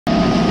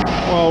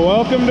Well,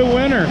 welcome to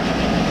winter.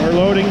 We're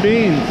loading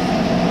beans.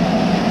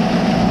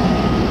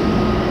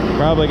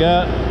 Probably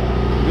got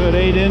a good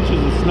 8 inches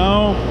of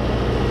snow.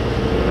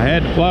 I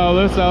had to plow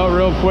this out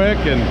real quick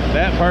and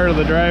that part of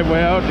the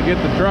driveway out to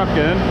get the truck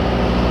in,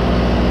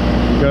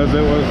 because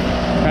it was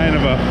kind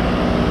of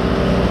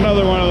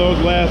another one of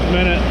those last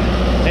minute,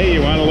 hey,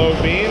 you want to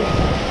load beans?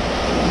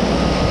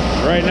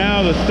 Right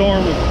now the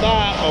storm has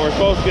stopped, but we're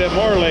supposed to get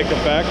more lake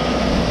effect.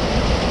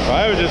 So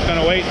I was just going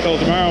to wait until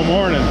tomorrow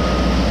morning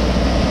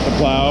to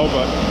plow,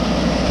 but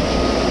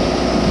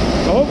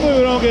so hopefully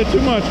we don't get too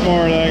much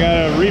more that I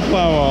gotta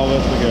replow all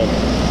this again,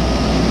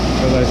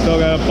 because I still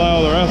gotta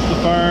plow the rest of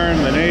the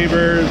farm, the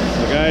neighbors,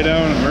 the guy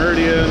down in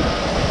Meridian.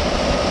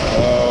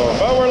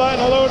 But we're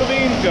letting a load of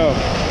beans go.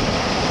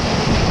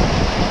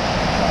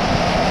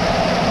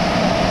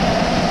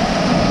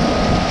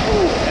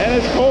 And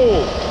it's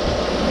cold,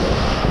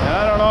 and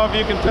I don't know if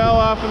you can tell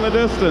off in the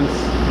distance.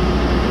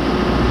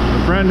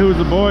 A friend who's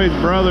the boy's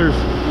brother's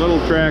little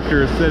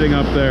tractor is sitting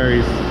up there.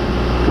 He's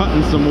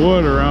cutting some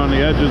wood around the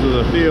edges of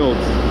the fields.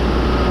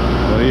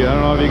 But I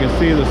don't know if you can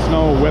see the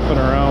snow whipping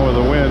around with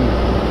the wind.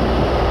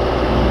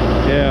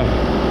 Yeah.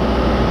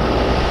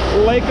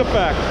 Lake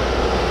effect.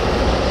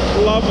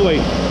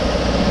 Lovely.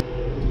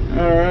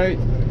 Alright.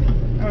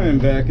 I'm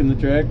back in the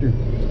tractor.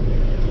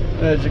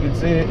 As you can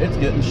see, it's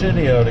getting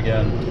shitty out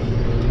again.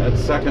 That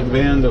second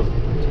band of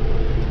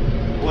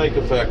lake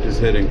effect is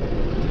hitting.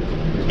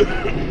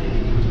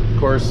 Of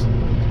course,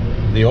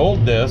 the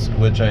old disc,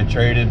 which I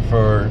traded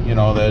for, you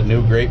know, that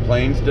new Great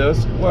Plains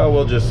disc, well,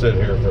 we'll just sit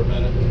here for a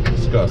minute and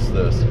discuss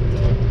this.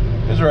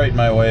 It's right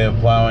my way of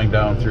plowing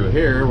down through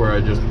here, where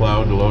I just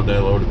plowed to load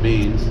that load of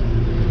beans.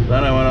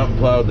 Then I went up and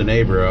plowed the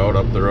neighbor out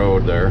up the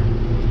road there.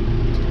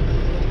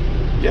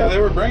 Yeah, they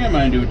were bringing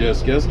my new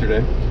disc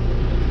yesterday,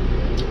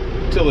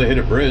 until they hit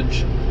a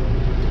bridge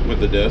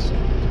with the disc.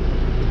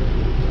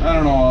 I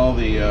don't know all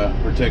the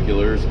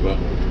particulars, but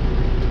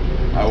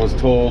I was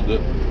told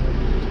that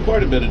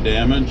quite a bit of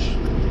damage.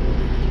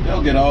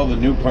 They'll get all the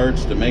new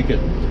parts to make it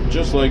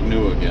just like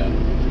new again.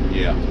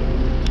 Yeah.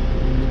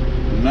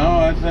 No,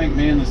 I think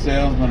me and the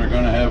salesman are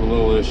going to have a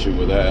little issue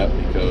with that,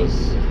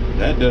 because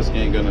that disc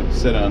ain't going to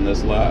sit on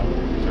this lot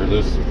or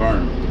this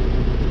farm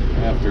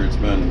after it's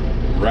been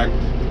wrecked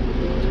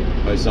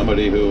by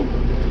somebody who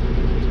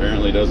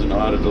apparently doesn't know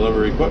how to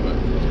deliver equipment.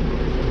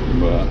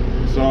 But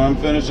so I'm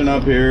finishing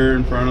up here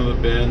in front of the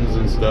bins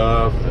and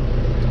stuff.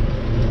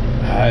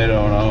 I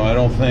don't know. I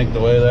don't think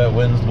the way that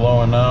wind's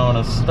blowing now and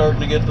it's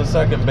starting to get the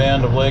second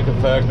band of lake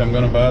effect, I'm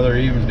going to bother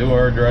even do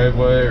our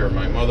driveway or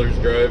my mother's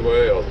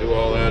driveway. I'll do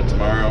all that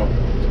tomorrow.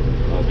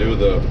 I'll do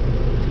the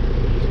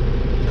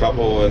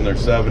couple in their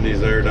 70s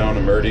there down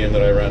in Meridian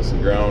that I rent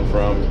some ground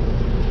from.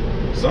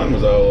 The sun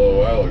was out a little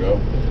while ago.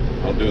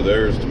 I'll do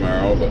theirs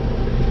tomorrow, but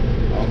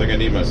I don't think I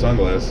need my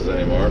sunglasses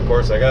anymore. Of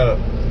course,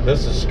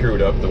 this is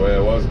screwed up the way I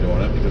was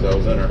doing it, because I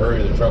was in a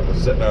hurry. The truck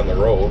was sitting on the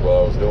road while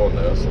I was doing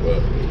this,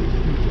 but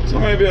so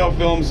maybe I'll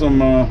film some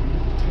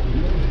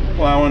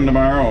plowing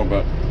tomorrow,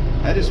 but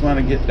I just want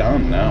to get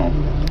done now.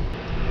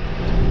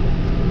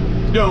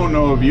 Don't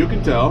know if you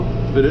can tell,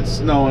 but it's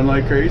snowing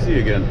like crazy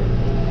again.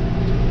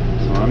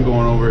 So I'm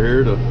going over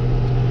here to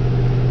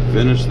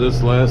finish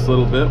this last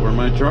little bit where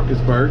my truck is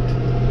parked.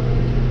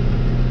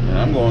 And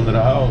I'm going to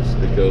the house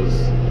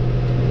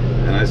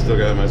and I still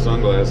got my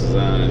sunglasses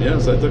on. And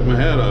yes, I took my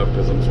hat off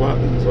because I'm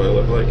sweating, so I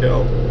look like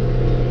hell.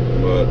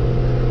 But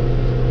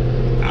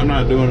I'm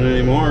not doing it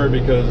anymore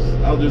because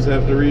I'll just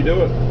have to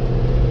redo it.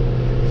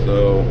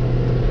 So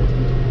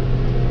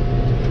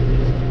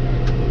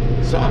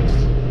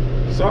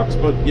sucks,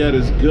 but yet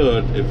is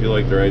good if you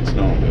like to ride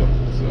snowmobile.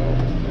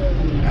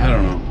 So I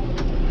don't know,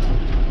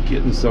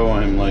 getting so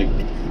I'm like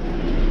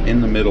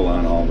in the middle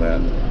on all that.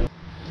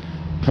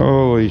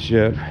 Holy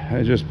shit,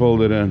 I just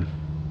pulled it in.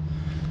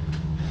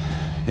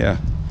 Yeah,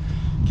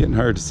 getting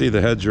hard to see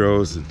the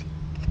hedgerows and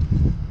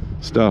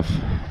stuff.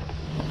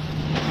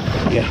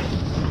 Yeah,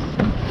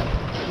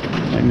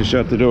 time to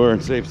shut the door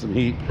and save some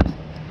heat.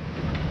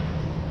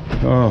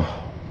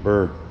 Oh,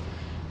 burr.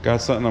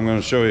 Got something I'm going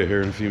to show you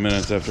here in a few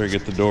minutes after I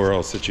get the door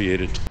all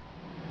situated.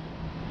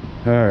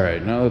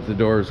 Alright, now that the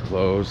door is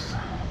closed,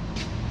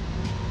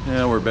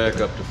 yeah, we're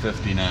back up to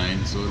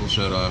 59, so it'll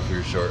shut off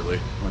here shortly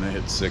when it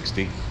hits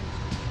 60.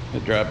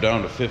 It dropped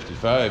down to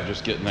 55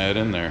 just getting that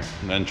in there,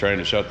 and then trying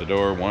to shut the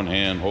door, one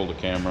hand, hold the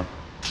camera.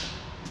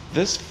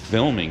 This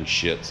filming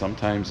shit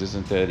sometimes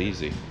isn't that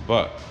easy,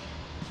 but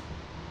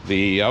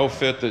the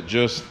outfit that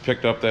just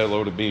picked up that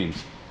load of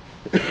beans,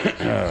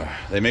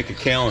 they make a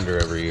calendar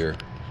every year.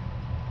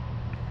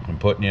 I'm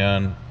putting you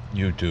on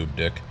YouTube,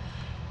 Dick.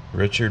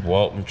 Richard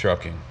Walton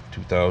Trucking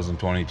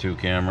 2022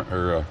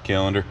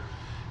 calendar,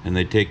 and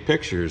they take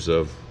pictures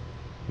of,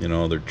 you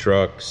know, their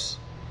trucks,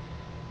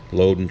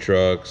 loading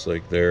trucks.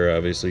 Like there,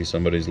 obviously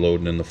somebody's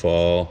loading in the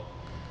fall,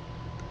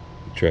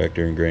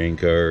 tractor and grain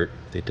cart.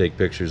 They take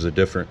pictures of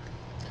different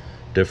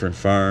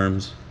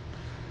farms.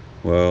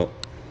 Well,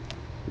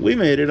 we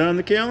made it on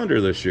the calendar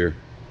this year,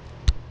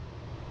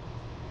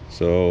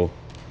 so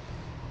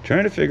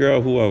trying to figure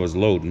out who I was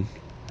loading.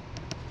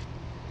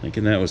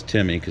 Thinking that was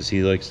Timmy, because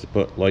he likes to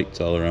put lights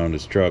all around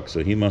his truck,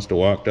 so he must have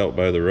walked out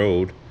by the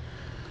road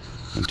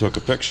and took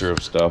a picture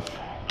of stuff.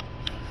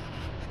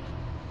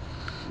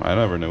 I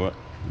never knew it,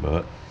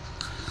 but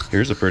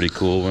here's a pretty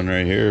cool one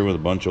right here with a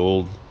bunch of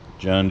old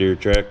John Deere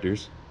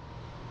tractors.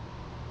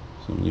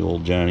 Some of the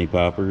old Johnny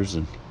Poppers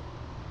and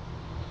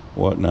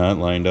whatnot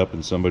lined up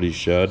in somebody's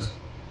shed.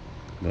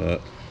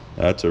 But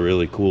that's a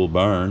really cool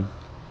barn.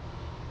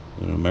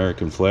 An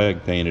American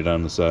flag painted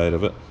on the side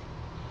of it.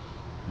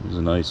 There's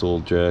a nice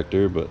old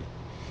tractor, but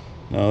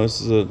no,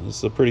 this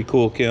is a pretty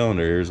cool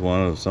calendar. Here's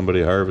one of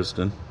somebody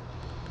harvesting.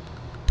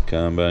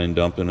 Combine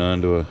dumping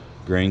onto a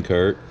grain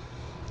cart.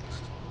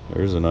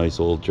 There's a nice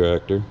old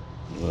tractor.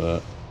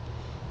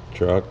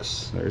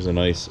 Trucks. There's a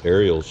nice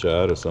aerial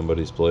shot of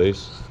somebody's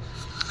place.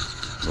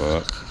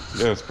 But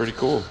yeah, it's pretty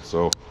cool.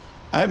 So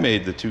I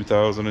made the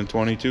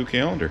 2022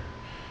 calendar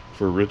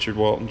for Richard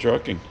Walton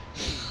Trucking.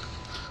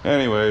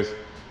 Anyways,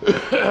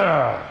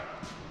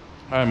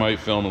 I might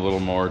film a little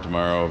more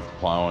tomorrow of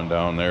plowing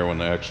down there when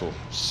the actual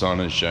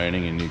sun is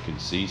shining and you can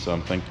see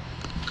something.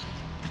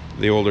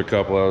 The older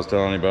couple I was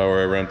telling you about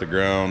where I rent the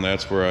ground,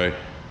 that's where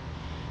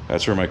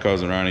my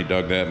cousin Ronnie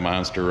dug that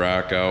monster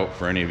rock out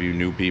for any of you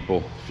new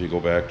people, if you go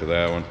back to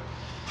that one.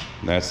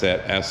 And that's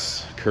that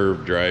S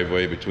curved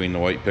driveway between the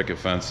white picket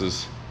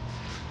fences.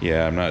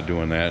 Yeah, I'm not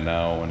doing that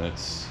now when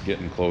it's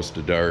getting close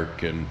to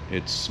dark and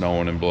it's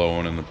snowing and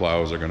blowing and the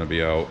plows are going to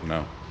be out.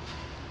 No,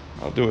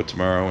 I'll do it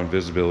tomorrow when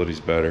visibility's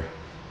better.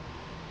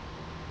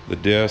 The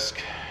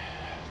disc,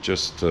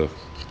 just to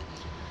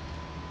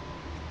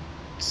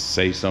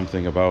say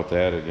something about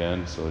that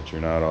again so that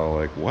you're not all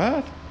like,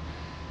 what?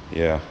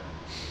 Yeah.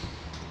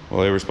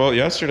 Well, they were supposed,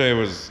 yesterday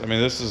was, I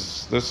mean, this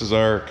is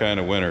our kind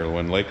of winter.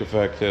 When lake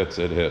effect hits,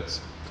 it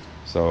hits.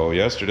 So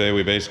yesterday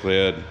we basically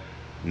had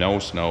no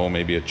snow,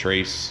 maybe a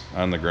trace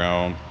on the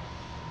ground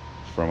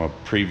from a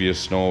previous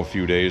snow a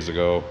few days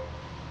ago.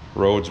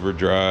 Roads were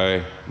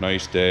dry,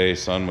 nice day,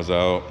 sun was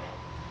out.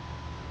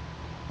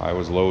 I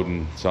was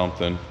loading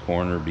something,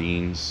 corn or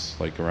beans,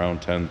 like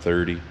around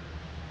 10:30.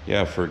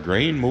 Yeah, for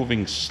grain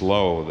moving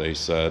slow, they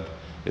said.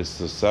 It's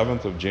the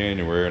 7th of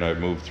January and I've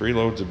moved 3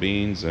 loads of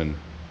beans and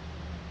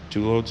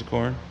 2 loads of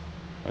corn,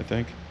 I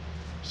think.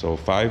 So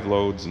 5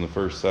 loads in the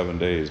first 7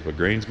 days, but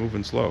grain's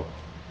moving slow.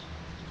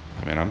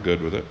 I mean, I'm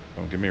good with it,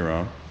 don't get me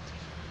wrong.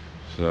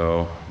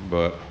 So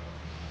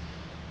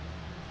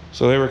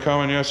they were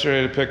coming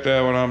yesterday to pick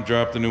that one up,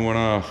 drop the new one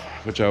off,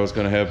 which I was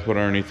gonna have put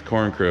underneath the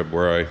corn crib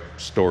where I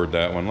stored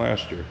that one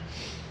last year.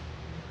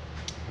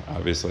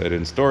 Obviously I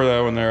didn't store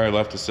that one there, I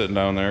left it sitting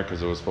down there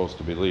because it was supposed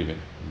to be leaving.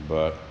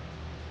 But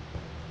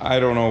I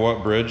don't know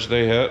what bridge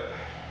they hit,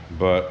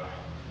 but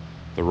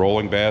the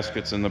rolling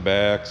basket's in the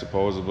back,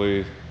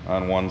 supposedly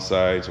on one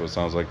side, so it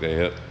sounds like they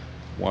hit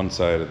one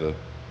side of the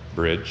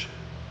bridge.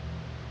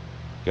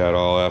 Got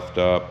all effed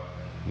up.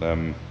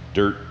 Them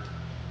dirt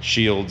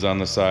shields on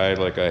the side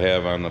like I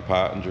have on the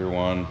Pottinger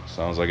one,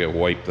 sounds like it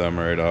wiped them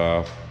right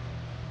off.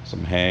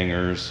 Some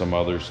hangers, some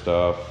other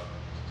stuff.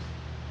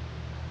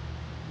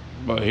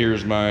 But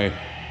here's my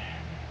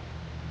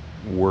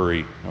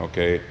worry,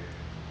 okay?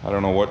 I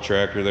don't know what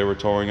tractor they were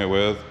towing it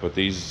with, but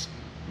these,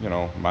 you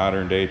know,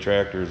 modern day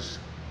tractors,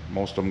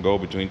 most of them go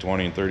between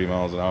 20 and 30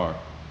 miles an hour.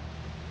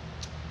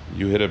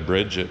 You hit a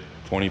bridge at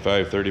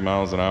 25, 30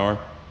 miles an hour,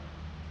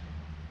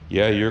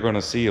 yeah, you're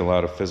gonna see a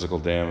lot of physical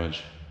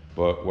damage.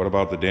 But what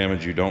about the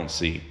damage you don't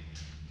see?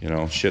 You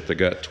know, shit that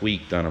got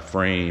tweaked on a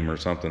frame or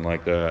something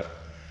like that.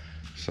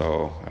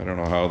 So I don't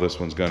know how this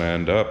one's gonna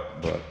end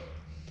up, but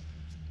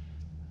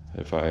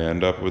if I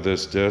end up with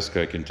this disc,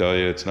 I can tell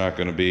you it's not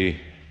gonna be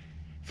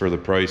for the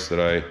price that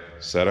I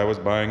said I was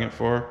buying it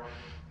for.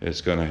 It's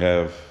gonna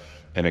have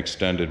an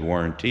extended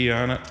warranty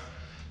on it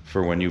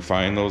for when you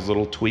find those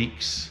little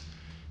tweaks.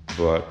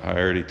 But I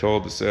already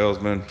told the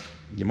salesman,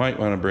 you might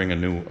wanna bring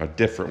a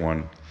different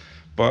one.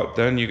 But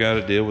then you got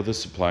to deal with the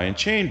supply and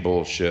chain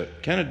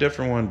bullshit. Can a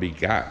different one be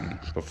gotten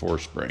before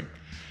spring?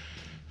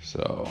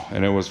 So,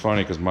 and it was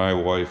funny because my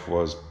wife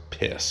was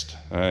pissed.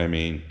 I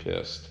mean,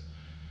 pissed.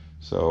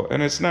 So,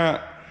 and it's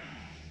not,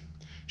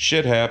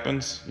 shit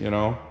happens, you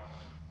know.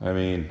 I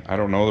mean, I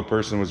don't know the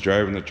person who was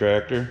driving the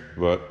tractor,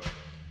 but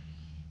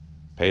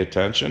pay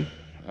attention.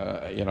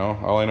 You know,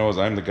 all I know is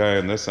I'm the guy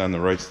on this end that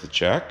writes the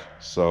check.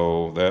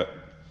 So that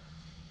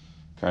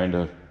kind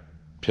of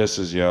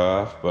pisses you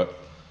off, but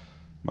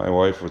my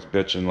wife was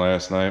bitching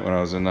last night when I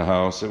was in the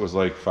house. It was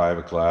like 5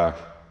 o'clock,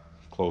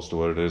 close to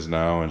what it is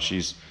now, and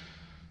she's,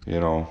 you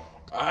know,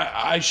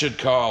 I should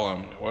call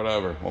him,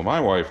 whatever. Well, my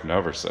wife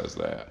never says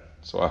that.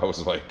 So I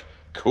was like,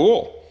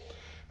 cool.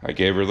 I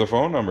gave her the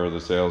phone number of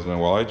the salesman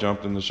while I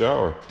jumped in the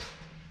shower.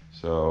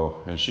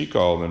 So, and she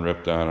called and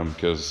ripped on him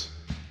because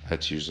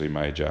that's usually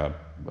my job,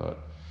 but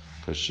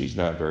because she's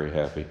not very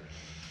happy.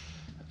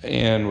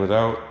 And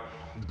without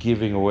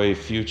giving away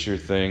future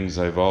things,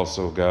 I've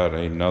also got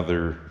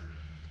another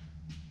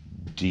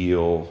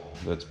deal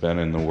that's been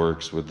in the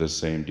works with this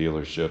same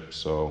dealership,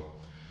 so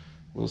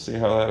we'll see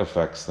how that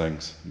affects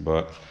things.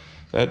 But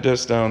that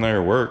disc down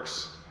there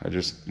works. I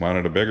just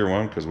wanted a bigger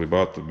one because we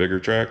bought the bigger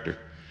tractor.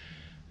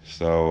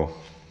 So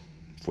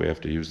if we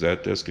have to use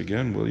that disc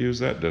again, we'll use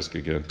that disc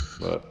again.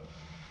 But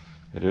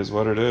it is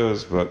what it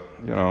is. But,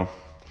 you know,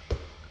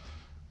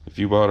 if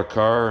you bought a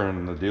car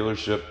and the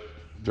dealership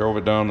drove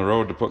it down the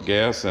road to put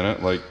gas in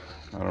it, like,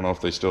 I don't know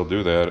if they still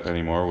do that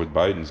anymore with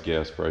Biden's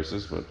gas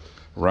prices, but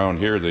around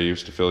here they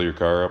used to fill your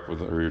car up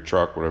with, or your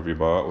truck, whatever you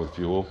bought, with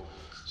fuel,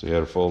 so you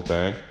had a full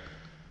tank.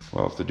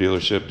 Well, if the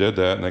dealership did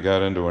that and they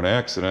got into an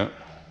accident,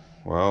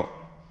 well,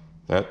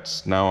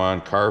 that's now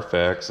on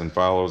Carfax and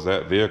follows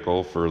that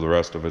vehicle for the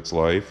rest of its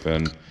life.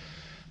 And,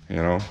 you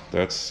know,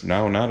 that's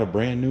now not a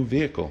brand new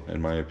vehicle,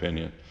 in my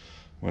opinion,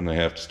 when they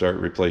have to start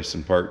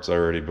replacing parts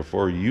already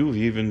before you've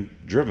even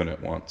driven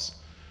it once.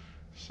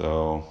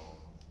 So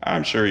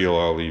I'm sure you'll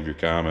all leave your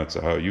comments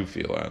of how you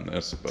feel on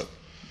this. But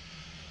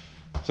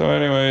so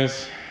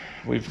anyways,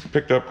 we've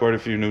picked up quite a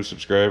few new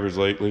subscribers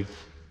lately.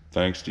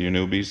 Thanks to you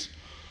newbies.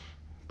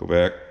 Go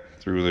back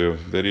through the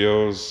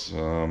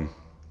videos.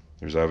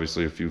 There's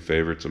obviously a few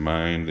favorites of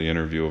mine. The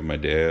interview of my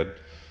dad,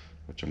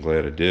 which I'm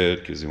glad I did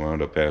because he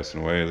wound up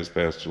passing away this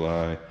past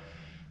July.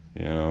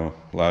 You know,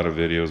 a lot of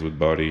videos with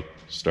Buddy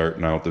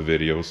starting out the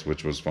videos,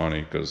 which was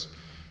funny because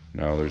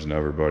now there's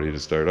never Buddy to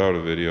start out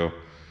a video.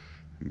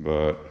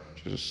 But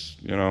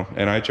just, you know,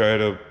 and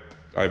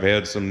I've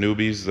had some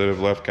newbies that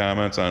have left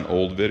comments on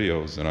old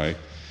videos, and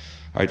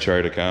I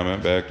try to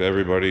comment back to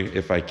everybody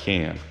if I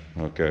can,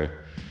 okay?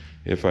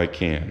 If I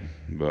can.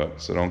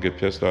 But so don't get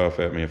pissed off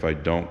at me if I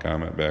don't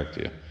comment back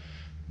to you.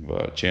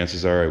 But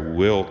chances are I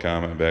will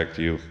comment back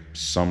to you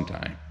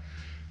sometime.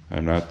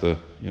 I'm not the,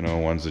 you know,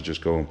 ones that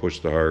just go and push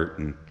the heart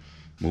and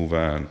move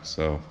on.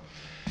 So,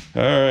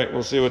 all right,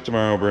 we'll see what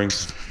tomorrow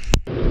brings.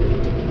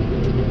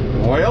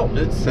 Well,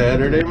 it's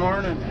Saturday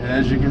morning.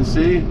 As you can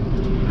see,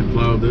 I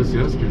plowed this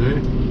yesterday.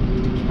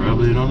 There's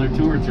probably another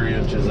 2 or 3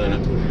 inches in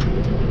it.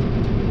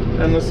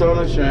 And the sun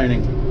is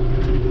shining.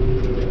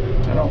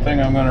 I don't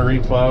think I'm going to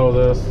replow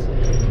this.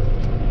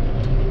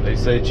 They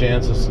say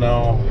chance of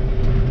snow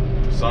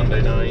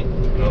Sunday night,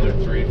 another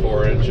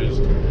 3-4 inches.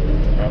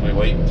 Probably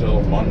wait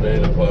until Monday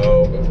to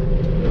plow. But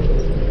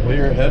we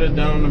are headed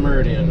down to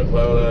Meridian to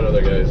plow that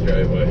other guy's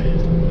driveway.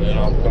 And then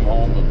I'll come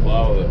home and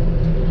plow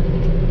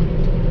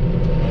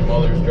my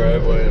mother's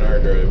driveway and our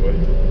driveway.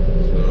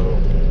 So,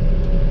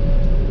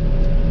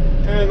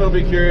 and I'll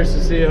be curious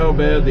to see how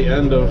bad the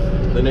end of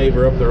the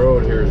neighbor up the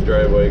road here's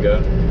driveway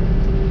got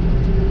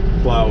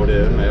plowed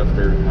in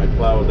after I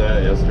plowed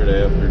that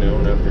yesterday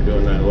afternoon after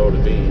doing that load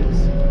of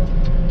beans.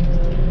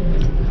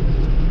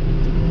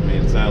 I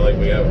mean, it's not like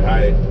we have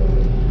high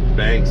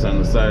banks on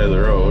the side of the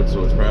road,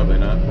 so it's probably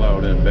not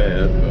plowed in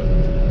bad, but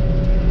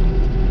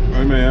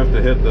I may have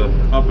to hit the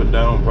up and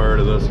down part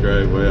of this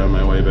driveway on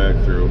my way back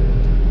through.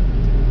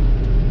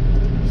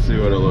 See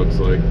what it looks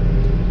like.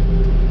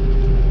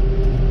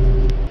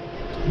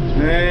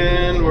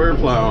 And we're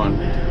plowing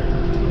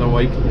the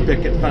white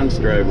picket fence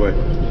driveway.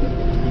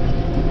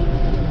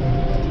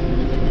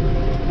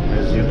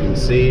 As you can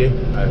see,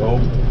 I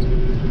hope,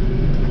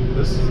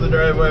 this is the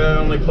driveway I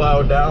only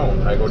plow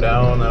down. I go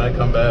down, then I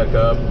come back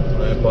up,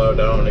 and I plow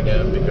down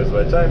again, because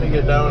by the time you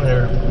get down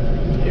here,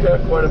 you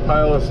got quite a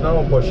pile of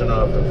snow pushing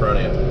off in front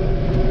of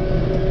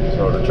you.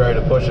 So to try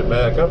to push it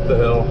back up the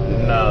hill,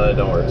 no, that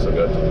don't work so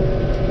good.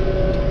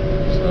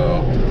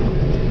 So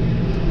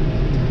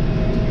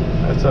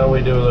that's how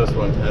we do this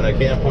one. And I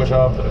can't push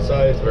off to the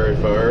sides very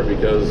far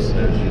because,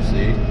 as you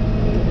see,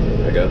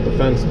 I got the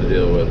fence to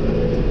deal with.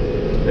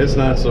 It's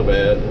not so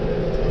bad.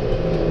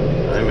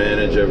 I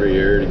manage every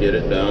year to get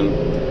it done.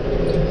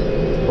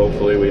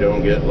 Hopefully we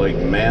don't get like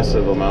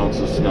massive amounts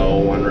of snow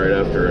one right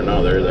after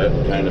another. That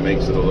kind of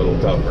makes it a little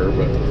tougher,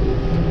 but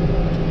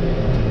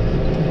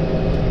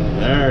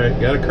alright,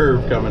 got a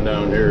curve coming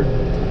down here.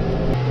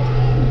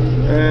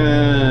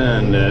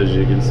 And as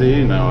you can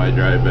see, now I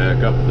drive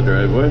back up the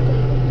driveway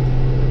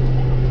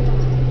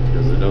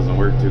because it doesn't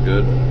work too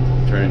good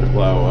trying to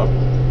plow up.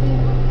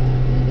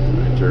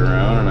 I turn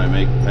around and I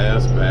make a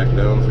pass back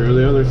down through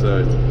the other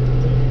side.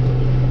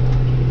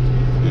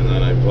 And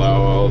then I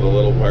plow all the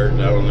little part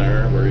down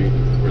there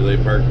where they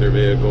park their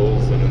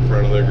vehicles and in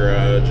front of their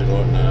garage and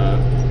whatnot.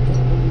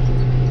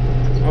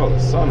 Oh, the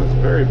sun is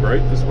very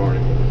bright this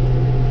morning.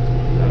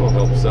 That'll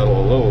help settle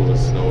a little of the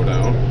snow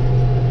down.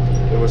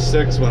 It was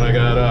 6 when I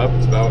got up.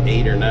 It's about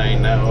 8 or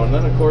 9 now. And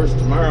then, of course,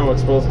 tomorrow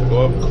it's supposed to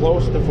go up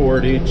close to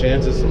 40.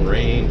 Chances of some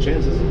rain,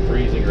 chances of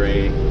freezing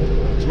rain.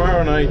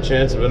 Tomorrow night,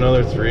 chance of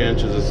another 3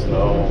 inches of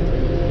snow.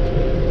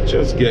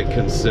 Just get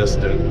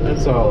consistent.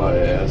 That's all I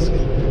ask.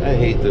 I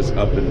hate this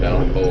up and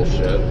down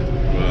bullshit.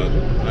 But,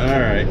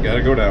 alright,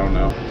 gotta go down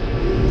now.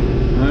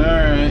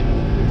 Alright,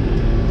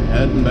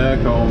 heading back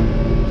home.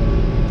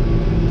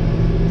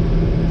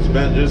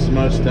 Spent just as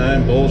much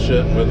time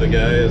bullshitting with the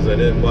guy as I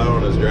did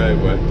plowing his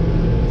driveway.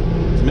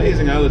 It's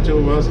amazing how the two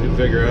of us can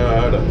figure out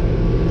how to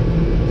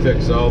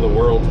fix all the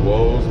world's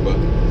woes, but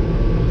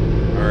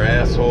our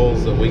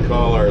assholes that we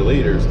call our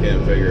leaders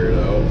can't figure it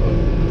out. But,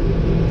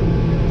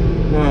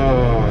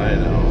 oh, I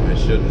know, I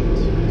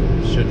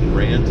shouldn't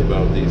rant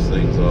about these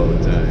things all the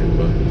time,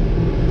 but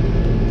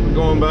we're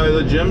going by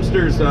the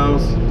Jimster's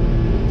house.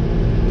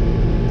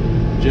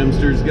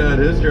 Jimster's got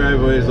his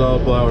driveways all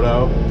plowed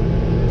out.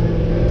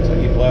 Looks like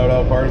he plowed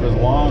out part of his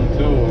lawn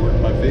too over at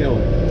my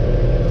field.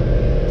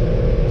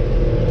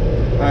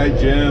 Hi,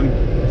 Jim.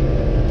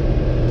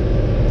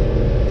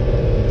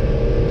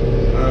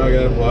 I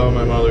gotta plow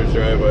my mother's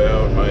driveway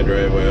out, my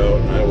driveway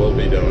out, and I will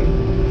be done.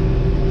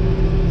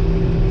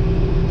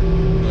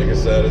 Like I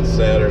said, it's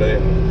Saturday.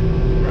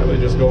 Probably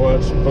just go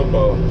watch some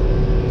football.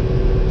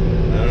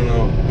 I don't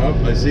know.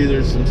 Oh, I see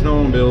there's some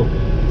snowmobile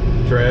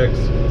tracks.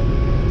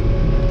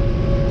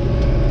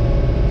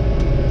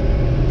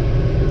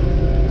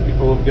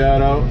 People have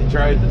got out and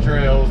tried the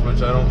trails,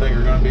 which I don't think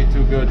are going to be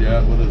too good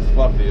yet with as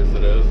fluffy as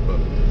it is, but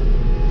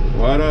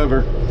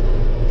whatever.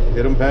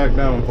 Get them packed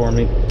down for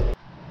me.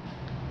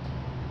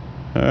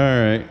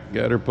 Alright,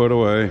 got her put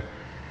away.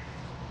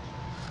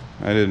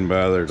 I didn't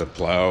bother to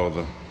plow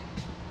the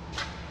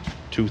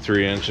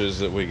 2-3 inches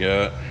that we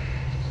got.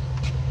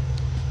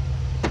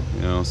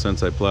 You know,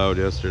 since I plowed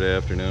yesterday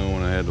afternoon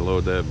when I had to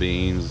load that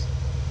beans,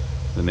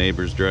 the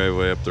neighbor's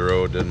driveway up the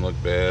road didn't look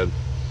bad.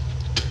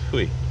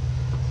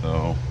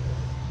 So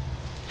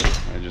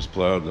I just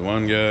plowed the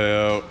one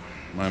guy out,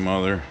 my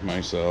mother,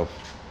 myself.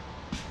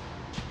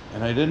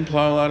 And I didn't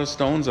plow a lot of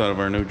stones out of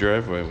our new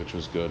driveway, which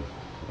was good.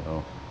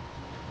 So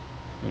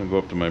I'm gonna go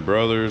up to my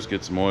brother's,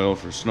 get some oil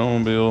for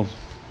snowmobile.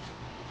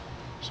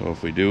 So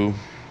if we do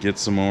get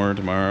some more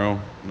tomorrow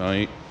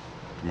night,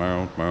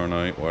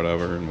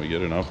 whatever, and we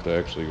get enough to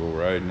actually go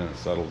riding and it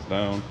settles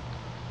down.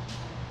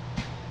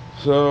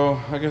 So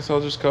I guess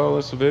I'll just call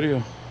this a video.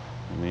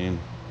 I mean,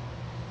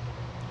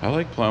 I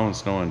like plowing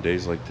snow on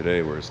days like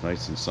today where it's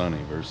nice and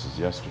sunny versus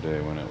yesterday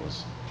when it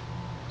was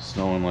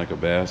snowing like a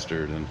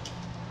bastard and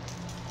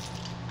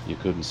you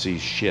couldn't see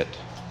shit.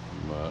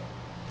 But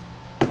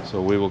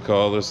so we will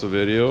call this a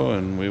video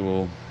and we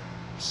will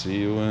see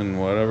you in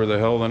whatever the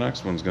hell the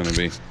next one's gonna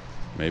be.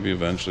 Maybe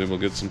eventually we'll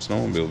get some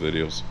snowmobile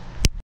videos.